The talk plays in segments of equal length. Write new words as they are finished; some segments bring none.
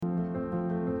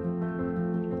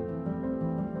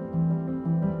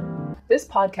This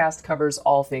podcast covers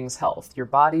all things health, your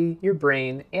body, your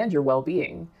brain, and your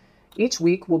well-being. Each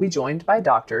week, we'll be joined by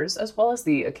doctors, as well as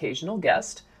the occasional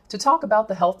guest, to talk about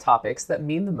the health topics that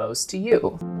mean the most to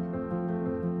you.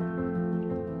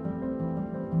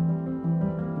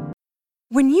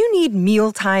 When you need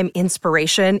mealtime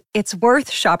inspiration, it's worth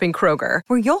shopping Kroger,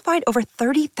 where you'll find over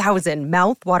 30,000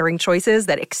 mouth-watering choices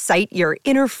that excite your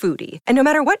inner foodie. And no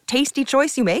matter what tasty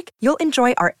choice you make, you'll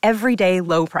enjoy our everyday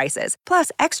low prices,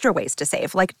 plus extra ways to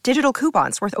save, like digital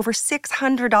coupons worth over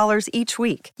 $600 each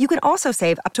week. You can also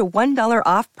save up to $1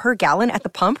 off per gallon at the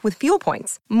pump with fuel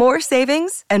points. More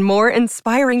savings and more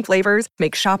inspiring flavors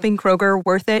make shopping Kroger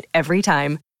worth it every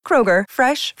time. Kroger,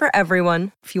 fresh for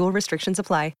everyone. Fuel restrictions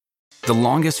apply. The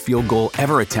longest field goal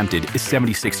ever attempted is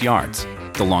 76 yards.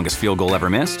 The longest field goal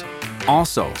ever missed?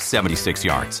 Also 76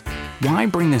 yards. Why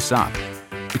bring this up?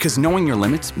 Because knowing your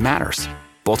limits matters,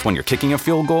 both when you're kicking a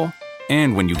field goal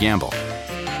and when you gamble.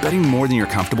 Betting more than you're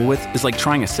comfortable with is like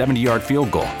trying a 70-yard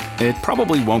field goal. It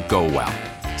probably won't go well.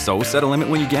 So set a limit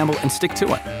when you gamble and stick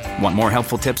to it. Want more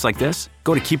helpful tips like this?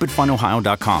 Go to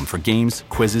keepitfunohio.com for games,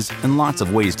 quizzes, and lots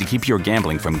of ways to keep your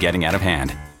gambling from getting out of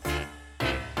hand.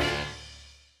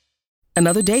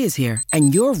 Another day is here,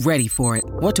 and you're ready for it.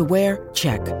 What to wear?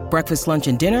 Check. Breakfast, lunch,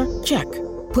 and dinner? Check.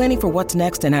 Planning for what's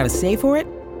next and how to save for it?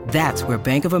 That's where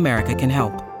Bank of America can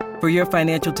help. For your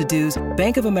financial to-dos,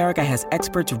 Bank of America has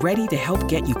experts ready to help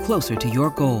get you closer to your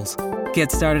goals.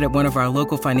 Get started at one of our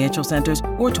local financial centers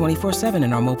or 24/7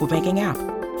 in our mobile banking app.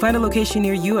 Find a location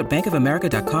near you at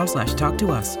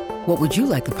bankofamerica.com/talktous. What would you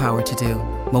like the power to do?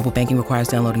 Mobile banking requires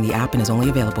downloading the app and is only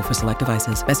available for select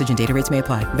devices. Message and data rates may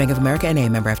apply. Bank of America N.A.,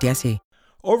 member FDIC.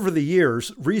 Over the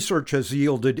years, research has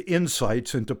yielded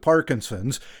insights into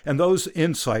Parkinson's, and those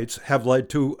insights have led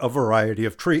to a variety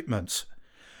of treatments.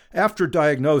 After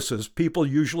diagnosis, people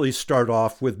usually start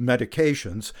off with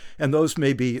medications, and those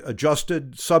may be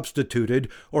adjusted, substituted,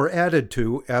 or added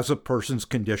to as a person's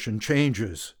condition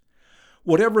changes.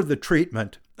 Whatever the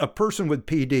treatment, a person with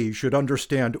PD should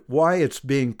understand why it's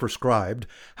being prescribed,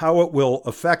 how it will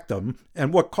affect them,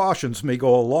 and what cautions may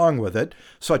go along with it,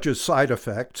 such as side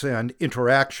effects and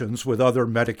interactions with other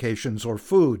medications or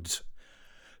foods.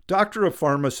 Doctor of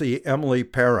Pharmacy Emily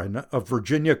Perrin of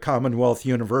Virginia Commonwealth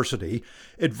University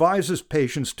advises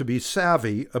patients to be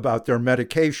savvy about their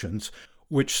medications,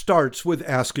 which starts with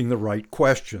asking the right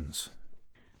questions.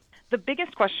 The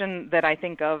biggest question that I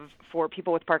think of for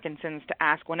people with Parkinson's to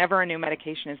ask whenever a new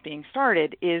medication is being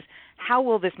started is, how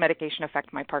will this medication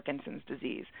affect my Parkinson's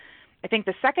disease? I think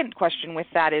the second question with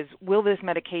that is, will this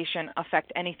medication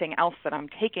affect anything else that I'm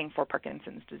taking for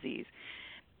Parkinson's disease?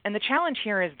 And the challenge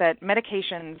here is that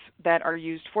medications that are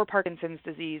used for Parkinson's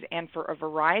disease and for a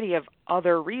variety of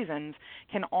other reasons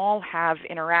can all have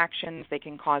interactions, they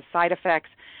can cause side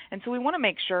effects, and so we want to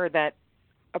make sure that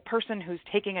a person who's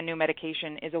taking a new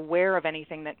medication is aware of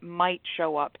anything that might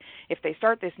show up if they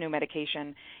start this new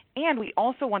medication. And we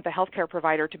also want the healthcare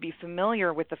provider to be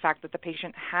familiar with the fact that the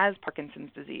patient has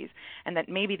Parkinson's disease and that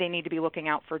maybe they need to be looking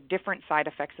out for different side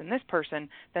effects in this person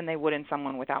than they would in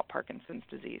someone without Parkinson's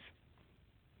disease.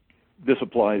 This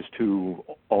applies to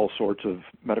all sorts of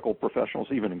medical professionals,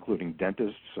 even including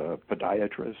dentists,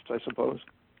 podiatrists, I suppose.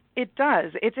 It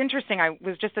does. It's interesting. I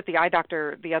was just at the eye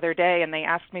doctor the other day, and they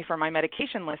asked me for my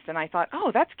medication list, and I thought,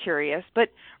 oh, that's curious. But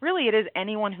really, it is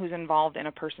anyone who's involved in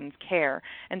a person's care.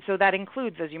 And so that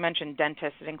includes, as you mentioned,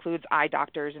 dentists. It includes eye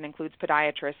doctors. It includes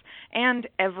podiatrists. And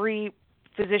every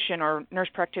physician or nurse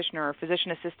practitioner or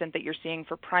physician assistant that you're seeing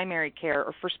for primary care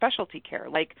or for specialty care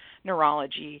like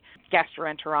neurology,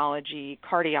 gastroenterology,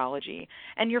 cardiology,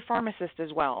 and your pharmacist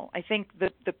as well. I think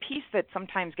the piece that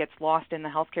sometimes gets lost in the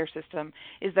healthcare system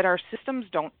is that our systems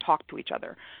don't talk to each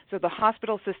other. So the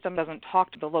hospital system doesn't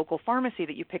talk to the local pharmacy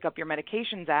that you pick up your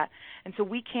medications at, and so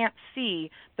we can't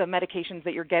see the medications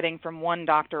that you're getting from one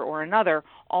doctor or another.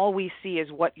 All we see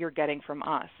is what you're getting from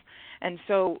us. And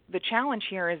so the challenge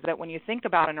here is that when you think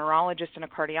about a neurologist and a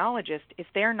cardiologist, if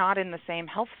they're not in the same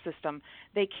health system,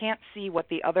 they can't see what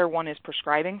the other one is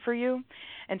prescribing for you.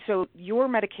 And so your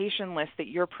medication list that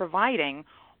you're providing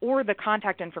or the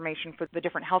contact information for the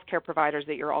different healthcare providers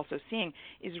that you're also seeing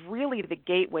is really the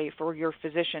gateway for your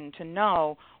physician to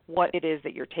know what it is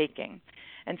that you're taking.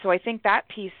 And so I think that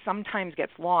piece sometimes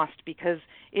gets lost because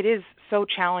it is so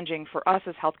challenging for us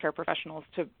as healthcare professionals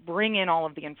to bring in all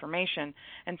of the information.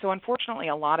 And so unfortunately,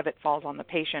 a lot of it falls on the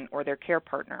patient or their care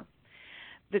partner.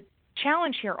 The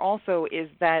challenge here also is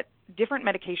that different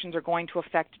medications are going to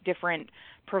affect different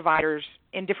providers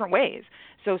in different ways.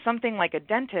 So something like a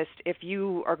dentist, if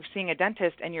you are seeing a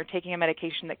dentist and you're taking a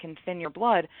medication that can thin your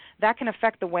blood, that can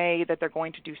affect the way that they're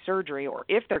going to do surgery or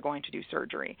if they're going to do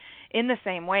surgery. In the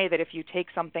same way that if you take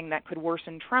something that could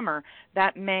worsen tremor,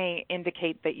 that may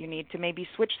indicate that you need to maybe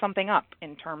switch something up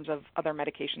in terms of other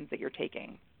medications that you're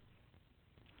taking.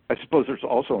 I suppose there's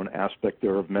also an aspect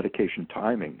there of medication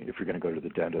timing if you're going to go to the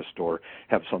dentist or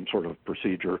have some sort of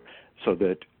procedure so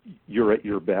that you're at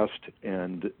your best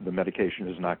and the medication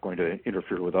is not going to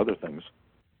interfere with other things.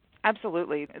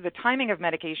 Absolutely. The timing of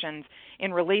medications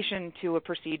in relation to a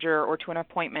procedure or to an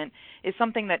appointment is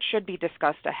something that should be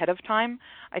discussed ahead of time.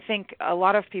 I think a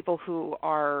lot of people who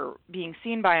are being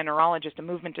seen by a neurologist, a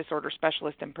movement disorder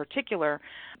specialist in particular,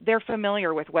 they're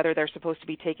familiar with whether they're supposed to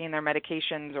be taking their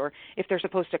medications or if they're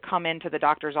supposed to come into the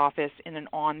doctor's office in an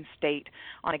on state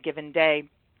on a given day.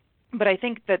 But I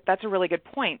think that that's a really good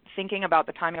point, thinking about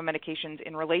the timing of medications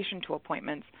in relation to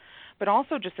appointments, but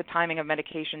also just the timing of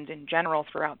medications in general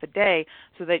throughout the day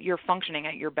so that you're functioning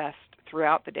at your best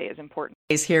throughout the day is important.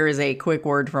 Here is a quick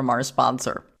word from our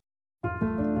sponsor.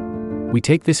 We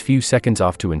take this few seconds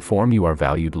off to inform you, our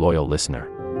valued loyal listener,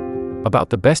 about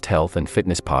the best health and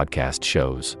fitness podcast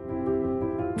shows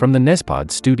from the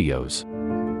Nezpod studios.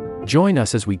 Join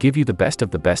us as we give you the best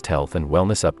of the best health and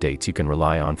wellness updates you can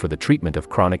rely on for the treatment of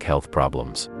chronic health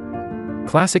problems.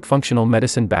 Classic functional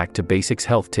medicine back to basics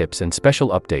health tips and special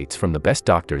updates from the best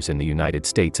doctors in the United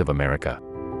States of America.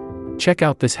 Check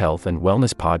out this health and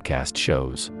wellness podcast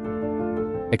shows.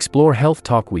 Explore Health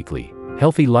Talk Weekly,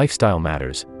 Healthy Lifestyle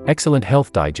Matters, Excellent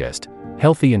Health Digest,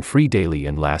 Healthy and Free Daily,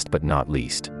 and last but not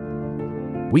least,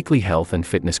 Weekly Health and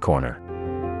Fitness Corner.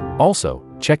 Also,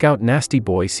 check out Nasty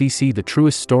Boy CC, the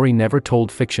truest story never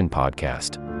told fiction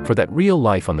podcast, for that real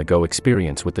life on the go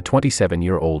experience with the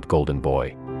 27-year-old golden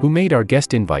boy who made our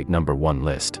guest invite #1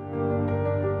 list.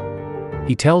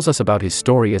 He tells us about his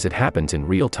story as it happens in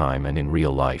real time and in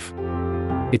real life.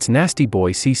 It's Nasty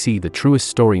Boy CC, the truest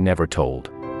story never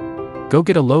told. Go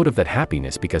get a load of that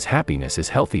happiness, because happiness is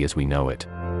healthy as we know it.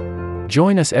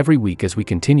 Join us every week as we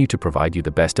continue to provide you the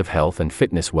best of health and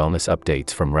fitness wellness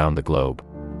updates from around the globe.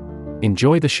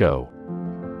 Enjoy the show.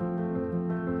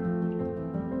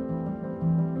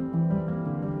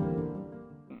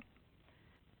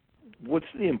 What's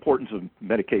the importance of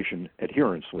medication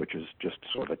adherence, which is just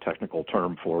sort of a technical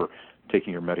term for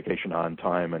taking your medication on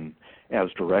time and as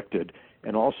directed,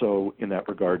 and also in that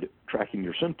regard, tracking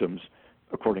your symptoms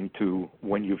according to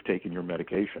when you've taken your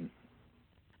medication?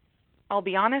 I'll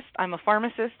be honest, I'm a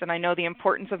pharmacist and I know the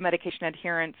importance of medication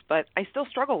adherence, but I still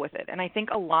struggle with it, and I think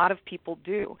a lot of people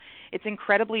do. It's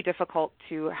incredibly difficult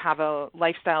to have a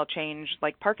lifestyle change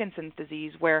like Parkinson's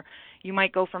disease, where you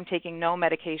might go from taking no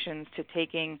medications to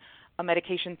taking a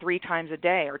medication 3 times a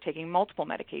day or taking multiple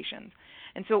medications.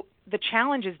 And so the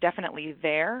challenge is definitely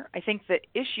there. I think the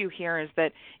issue here is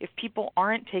that if people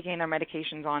aren't taking their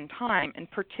medications on time,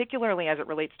 and particularly as it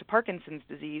relates to Parkinson's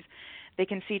disease, they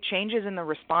can see changes in the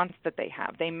response that they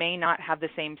have. They may not have the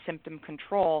same symptom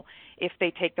control if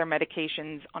they take their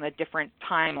medications on a different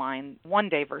timeline one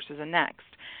day versus the next.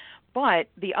 But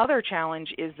the other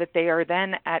challenge is that they are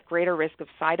then at greater risk of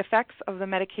side effects of the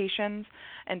medications.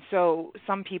 And so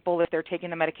some people, if they're taking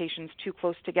the medications too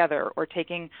close together or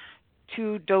taking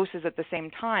 2 doses at the same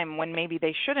time when maybe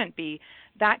they shouldn't be,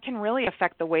 that can really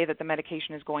affect the way that the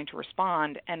medication is going to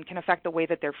respond and can affect the way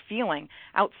that they're feeling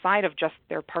outside of just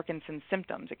their Parkinson's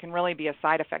symptoms. It can really be a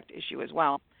side effect issue as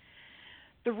well.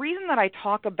 The reason that I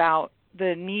talk about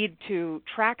the need to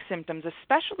track symptoms,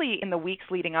 especially in the weeks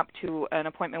leading up to an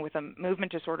appointment with a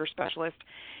movement disorder specialist,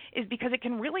 is because it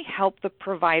can really help the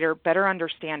provider better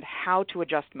understand how to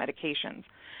adjust medications.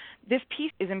 This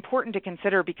piece is important to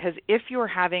consider because if you're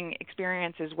having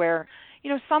experiences where,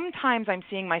 sometimes I'm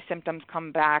seeing my symptoms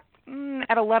come back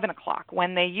at 11 o'clock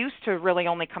when they used to really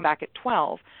only come back at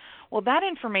 12, well, that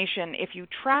information, if you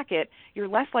track it, you're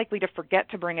less likely to forget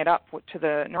to bring it up to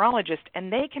the neurologist,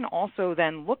 and they can also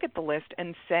then look at the list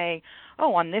and say,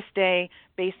 oh, on this day,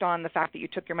 based on the fact that you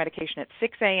took your medication at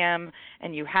 6 a.m.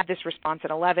 and you had this response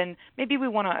at 11, maybe we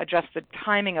want to adjust the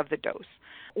timing of the dose.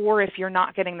 Or if you're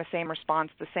not getting the same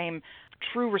response, the same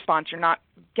true response, you're not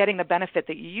getting the benefit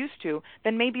that you used to,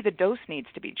 then maybe the dose needs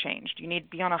to be changed. You need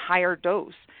to be on a higher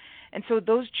dose. And so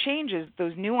those changes,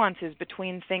 those nuances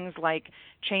between things like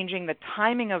changing the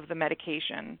timing of the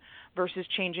medication versus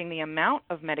changing the amount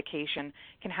of medication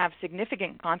can have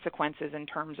significant consequences in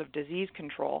terms of disease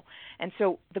control. And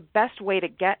so the best way to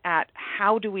get at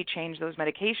how do we change those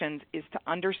medications is to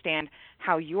understand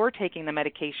how you're taking the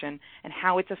medication and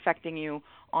how it's affecting you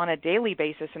on a daily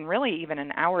basis and really even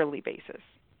an hourly basis.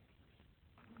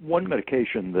 One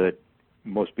medication that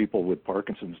most people with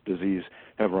Parkinson's disease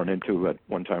have run into at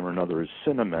one time or another is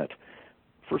Sinemet.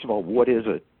 First of all, what is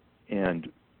it,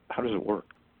 and how does it work?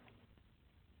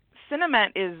 Sinemet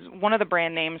is one of the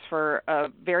brand names for a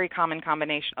very common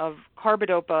combination of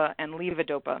carbidopa and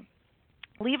levodopa.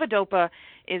 Levodopa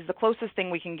is the closest thing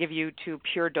we can give you to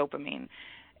pure dopamine.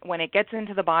 When it gets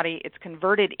into the body, it's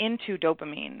converted into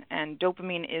dopamine, and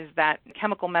dopamine is that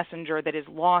chemical messenger that is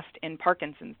lost in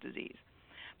Parkinson's disease.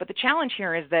 But the challenge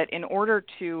here is that in order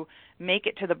to make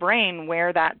it to the brain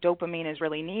where that dopamine is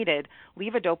really needed,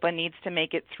 levodopa needs to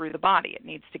make it through the body. It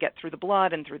needs to get through the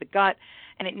blood and through the gut,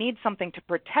 and it needs something to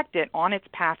protect it on its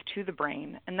path to the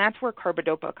brain, and that's where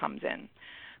carbidopa comes in.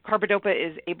 Carbidopa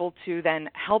is able to then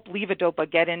help levodopa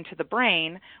get into the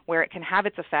brain where it can have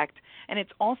its effect, and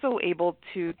it's also able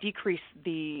to decrease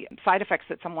the side effects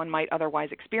that someone might otherwise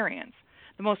experience.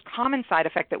 The most common side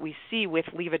effect that we see with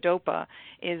levodopa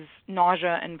is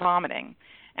nausea and vomiting,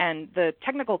 and the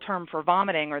technical term for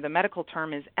vomiting, or the medical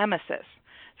term, is emesis.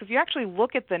 So if you actually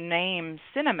look at the name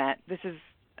Sinemet, this is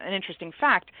an interesting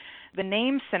fact. The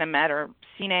name Sinemet, or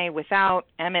sine without,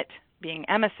 emet being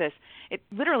emesis, it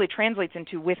literally translates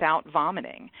into without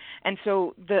vomiting. And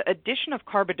so the addition of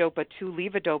carbidopa to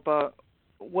levodopa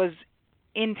was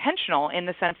intentional in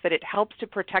the sense that it helps to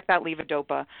protect that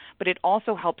levodopa, but it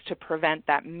also helps to prevent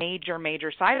that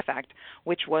major side effect,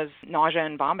 which was nausea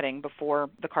and vomiting before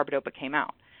the carbidopa came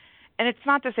out. And it's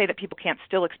not to say that people can't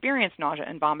still experience nausea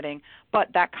and vomiting, but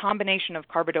that combination of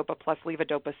carbidopa plus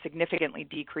levodopa significantly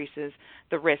decreases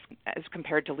the risk as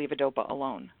compared to levodopa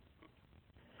alone.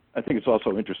 I think it's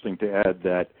also interesting to add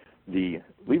that the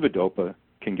levodopa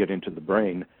can get into the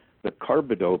brain, the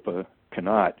carbidopa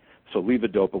cannot. So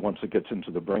levodopa, once it gets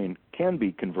into the brain, can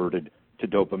be converted to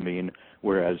dopamine,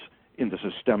 whereas in the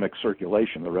systemic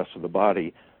circulation, the rest of the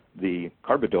body, the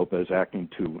carbidopa is acting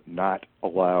to not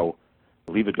allow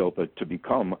levodopa to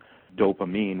become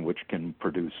dopamine, which can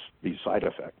produce these side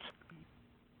effects.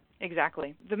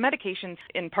 Exactly. The medications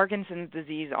in Parkinson's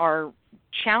disease are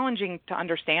challenging to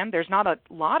understand. There's not a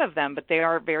lot of them, but they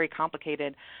are very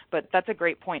complicated. But that's a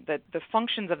great point, that the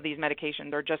functions of these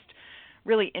medications are just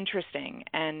really interesting,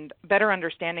 and better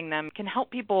understanding them can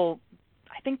help people,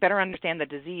 I think, better understand the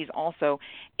disease also,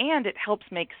 and it helps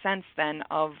make sense then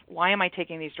of why am I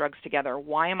taking these drugs together?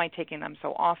 Why am I taking them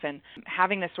so often?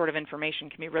 Having this sort of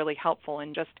information can be really helpful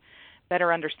in just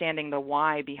better understanding the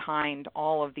why behind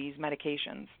all of these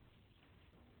medications.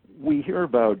 We hear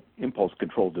about impulse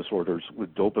control disorders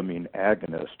with dopamine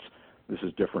agonists. This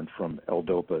is different from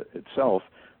L-Dopa itself.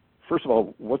 First of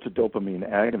all, what's a dopamine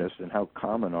agonist, and how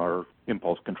common are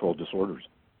impulse control disorders?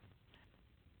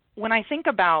 When I think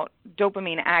about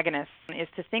dopamine agonists, is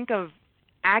to think of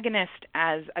agonist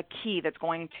as a key that's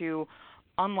going to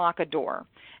unlock a door.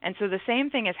 And so the same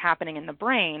thing is happening in the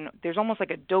brain. There's almost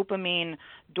like a dopamine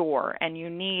door, and you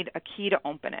need a key to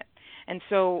open it. And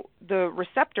so the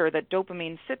receptor that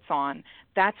dopamine sits on,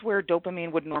 that's where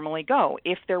dopamine would normally go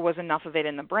if there was enough of it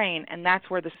in the brain, and that's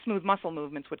where the smooth muscle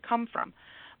movements would come from.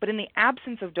 But in the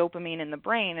absence of dopamine in the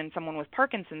brain in someone with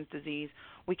Parkinson's disease,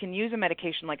 we can use a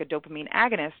medication like a dopamine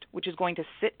agonist, which is going to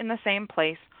sit in the same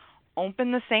place,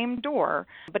 open the same door,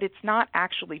 but it's not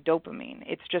actually dopamine.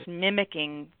 It's just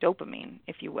mimicking dopamine,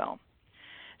 if you will.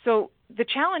 So the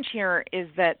challenge here is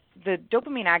that the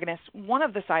dopamine agonists, one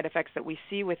of the side effects that we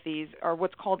see with these are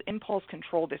what's called impulse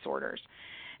control disorders.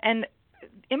 And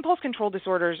impulse control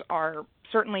disorders are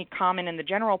certainly common in the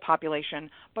general population,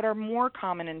 but are more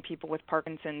common in people with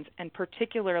Parkinson's, and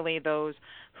particularly those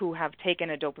who have taken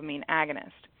a dopamine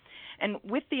agonist. And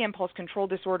with the impulse control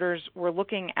disorders, we're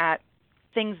looking at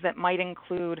things that might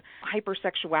include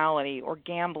hypersexuality or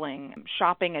gambling,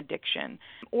 shopping addiction,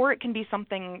 or it can be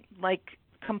something like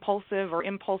compulsive or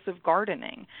impulsive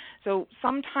gardening. So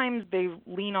sometimes they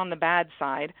lean on the bad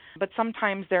side, but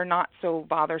sometimes they're not so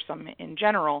bothersome in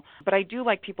general. But I do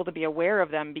like people to be aware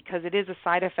of them, because it is a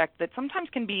side effect that sometimes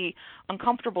can be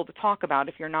uncomfortable to talk about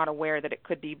if you're not aware that it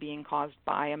could be being caused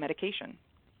by a medication.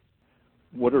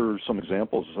 What are some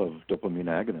examples of dopamine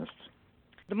agonists?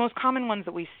 The most common ones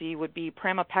that we see would be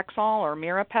pramipexole or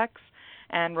Mirapex,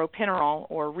 and ropinirole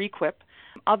or Requip.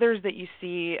 Others that you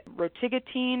see,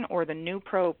 rotigotine or the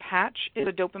Nupro patch is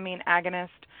a dopamine agonist,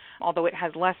 although it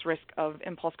has less risk of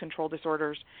impulse control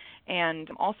disorders. And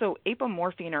also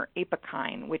apomorphine or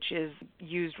Apokine, which is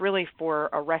used really for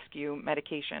a rescue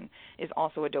medication, is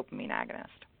also a dopamine agonist.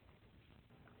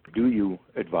 Do you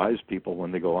advise people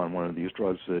when they go on one of these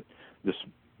drugs that this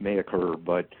may occur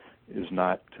but is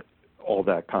not all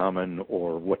that common,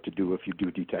 or what to do if you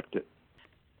do detect it?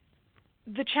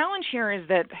 The challenge here is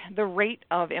that the rate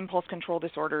of impulse control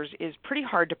disorders is pretty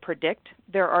hard to predict.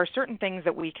 There are certain things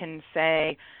that we can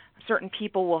say certain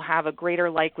people will have a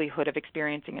greater likelihood of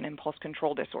experiencing an impulse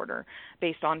control disorder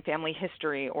based on family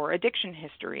history or addiction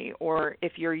history, or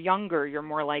if you're younger, you're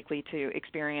more likely to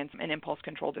experience an impulse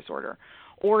control disorder,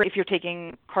 or if you're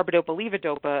taking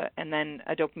carbidopa-levodopa and then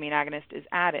a dopamine agonist is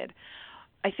added.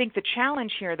 I think the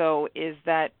challenge here, though, is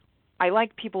that I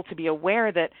like people to be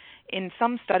aware that in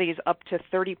some studies, up to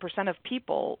 30% of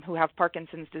people who have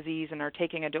Parkinson's disease and are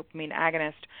taking a dopamine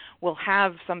agonist will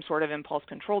have some sort of impulse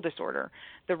control disorder.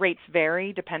 The rates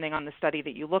vary depending on the study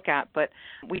that you look at, but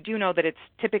we do know that it's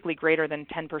typically greater than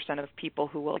 10% of people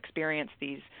who will experience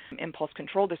these impulse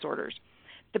control disorders.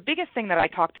 The biggest thing that I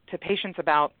talk to patients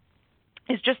about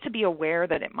is just to be aware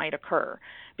that it might occur,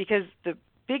 because the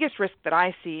biggest risk that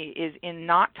I see is in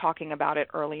not talking about it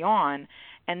early on,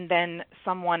 and then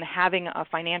someone having a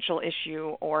financial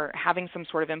issue or having some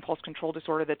sort of impulse control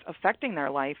disorder that's affecting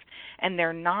their life, and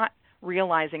they're not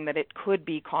realizing that it could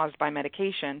be caused by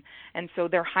medication, and so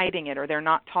they're hiding it or they're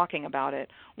not talking about it,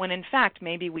 when in fact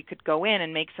maybe we could go in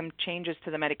and make some changes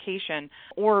to the medication,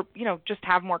 or just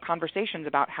have more conversations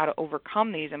about how to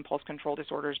overcome these impulse control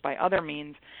disorders by other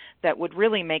means that would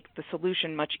really make the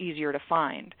solution much easier to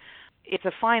find. It's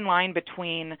a fine line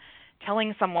between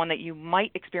telling someone that you might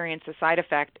experience a side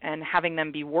effect and having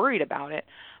them be worried about it,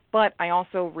 but I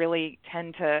also really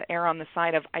tend to err on the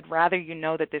side of I'd rather you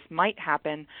know that this might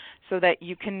happen so that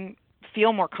you can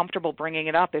feel more comfortable bringing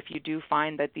it up if you do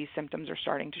find that these symptoms are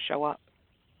starting to show up.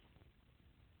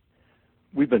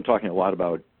 We've been talking a lot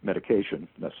about medication.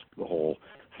 That's the whole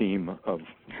theme of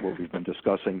what we've been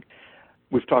discussing.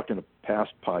 We've talked in a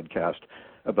past podcast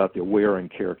about the Aware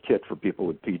and Care kit for people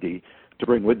with PD to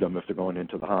bring with them if they're going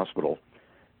into the hospital.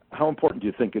 How important do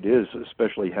you think it is,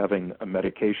 especially having a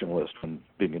medication list when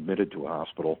being admitted to a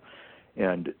hospital?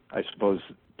 And I suppose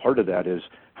part of that is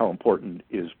how important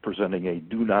is presenting a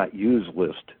do not use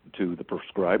list to the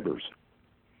prescribers.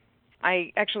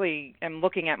 I actually am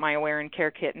looking at my Aware and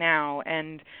Care kit now,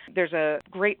 and there's a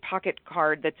great pocket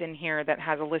card that's in here that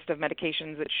has a list of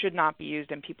medications that should not be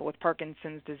used in people with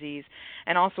Parkinson's disease,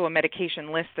 and also a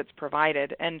medication list that's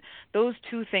provided. And those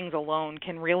two things alone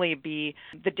can really be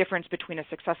the difference between a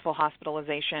successful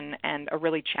hospitalization and a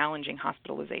really challenging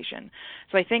hospitalization.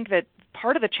 So I think that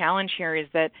part of the challenge here is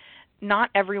that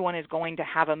not everyone is going to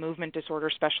have a movement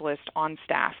disorder specialist on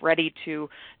staff ready to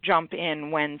jump in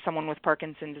when someone with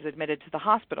Parkinson's is admitted to the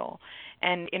hospital.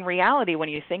 And in reality, when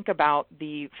you think about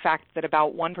the fact that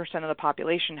about 1% of the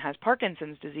population has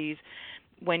Parkinson's disease,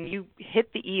 when you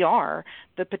hit the ER,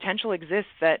 the potential exists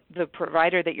that the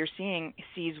provider that you're seeing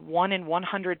sees 1 in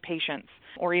 100 patients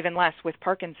or even less with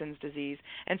Parkinson's disease.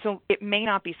 And so it may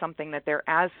not be something that they're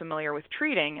as familiar with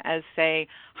treating as, say,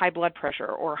 high blood pressure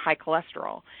or high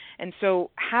cholesterol. And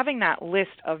so having that list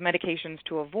of medications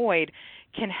to avoid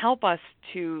can help us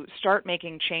to start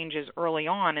making changes early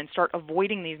on and start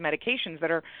avoiding these medications that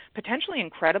are potentially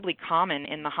incredibly common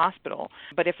in the hospital.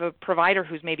 But if a provider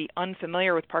who's maybe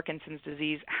unfamiliar with Parkinson's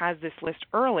disease has this list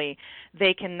early,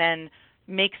 they can then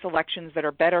make selections that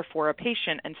are better for a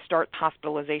patient and start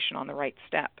hospitalization on the right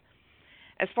step.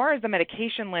 As far as the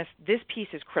medication list, this piece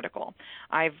is critical.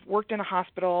 I've worked in a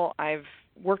hospital, I've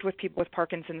worked with people with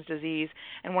Parkinson's disease,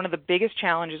 and one of the biggest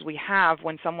challenges we have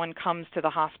when someone comes to the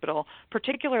hospital,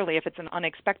 particularly if it's an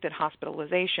unexpected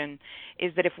hospitalization,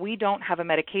 is that if we don't have a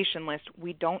medication list,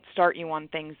 we don't start you on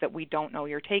things that we don't know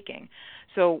you're taking.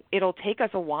 So it'll take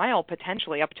us a while,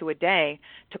 potentially up to a day,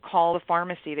 to call the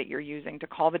pharmacy that you're using, to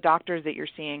call the doctors that you're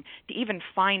seeing, to even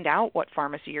find out what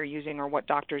pharmacy you're using or what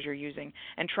doctors you're using,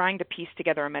 and trying to piece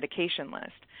together a medication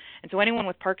list. And so anyone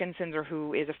with Parkinson's or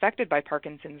who is affected by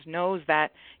Parkinson's knows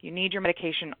that you need your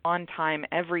medication on time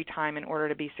every time in order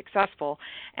to be successful.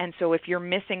 And so if you're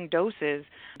missing doses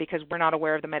because we're not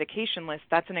aware of the medication list,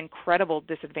 that's an incredible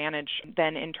disadvantage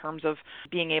then in terms of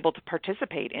being able to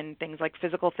participate in things like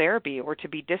physical therapy or to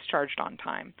be discharged on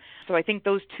time. So I think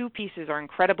those two pieces are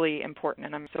incredibly important,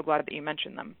 and I'm so glad that you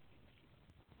mentioned them.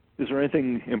 Is there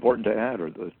anything important to add or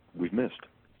that we've missed?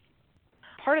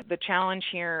 Part of the challenge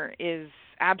here is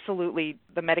absolutely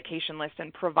the medication list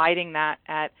and providing that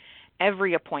at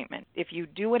every appointment. If you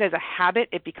do it as a habit,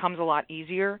 it becomes a lot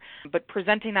easier, but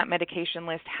presenting that medication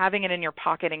list, having it in your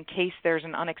pocket in case there's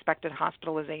an unexpected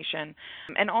hospitalization,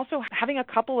 and also having a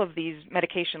couple of these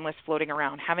medication lists floating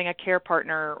around, having a care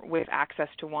partner with access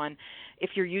to one.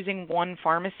 If you're using one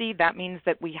pharmacy, that means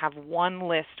that we have one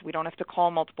list. We don't have to call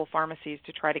multiple pharmacies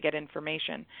to try to get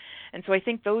information. And so I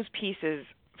think those pieces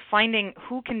finding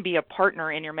who can be a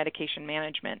partner in your medication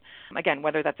management, again,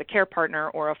 whether that's a care partner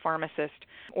or a pharmacist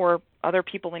or other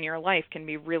people in your life, can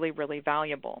be really, really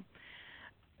valuable.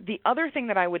 The other thing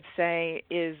that I would say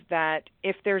is that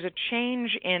if there's a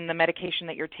change in the medication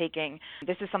that you're taking,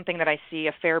 this is something that I see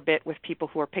a fair bit with people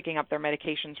who are picking up their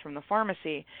medications from the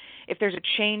pharmacy. If there's a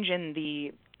change in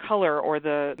the color or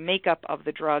the makeup of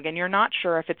the drug and you're not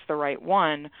sure if it's the right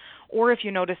one, or if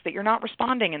you notice that you're not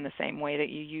responding in the same way that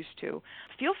you used to,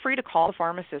 feel free to call the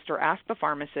pharmacist or ask the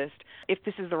pharmacist if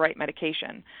this is the right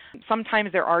medication.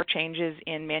 Sometimes there are changes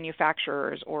in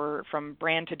manufacturers or from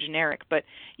brand to generic, but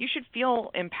you should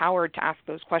feel empowered to ask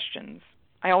those questions.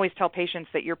 I always tell patients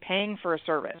that you're paying for a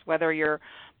service, whether you're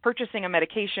purchasing a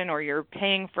medication or you're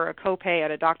paying for a copay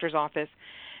at a doctor's office.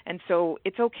 And so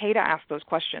it's okay to ask those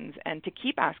questions and to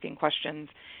keep asking questions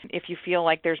if you feel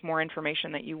like there's more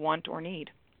information that you want or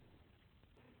need.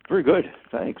 Very good.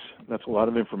 Thanks. That's a lot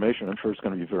of information. I'm sure it's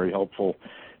going to be very helpful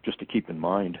just to keep in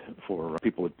mind for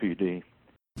people with PD.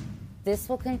 This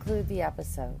will conclude the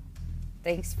episode.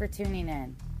 Thanks for tuning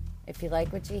in. If you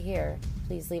like what you hear,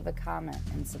 please leave a comment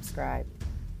and subscribe.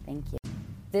 Thank you.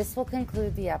 This will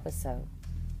conclude the episode.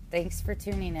 Thanks for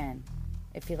tuning in.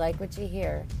 If you like what you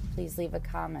hear, please leave a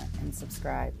comment and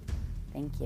subscribe. Thank you.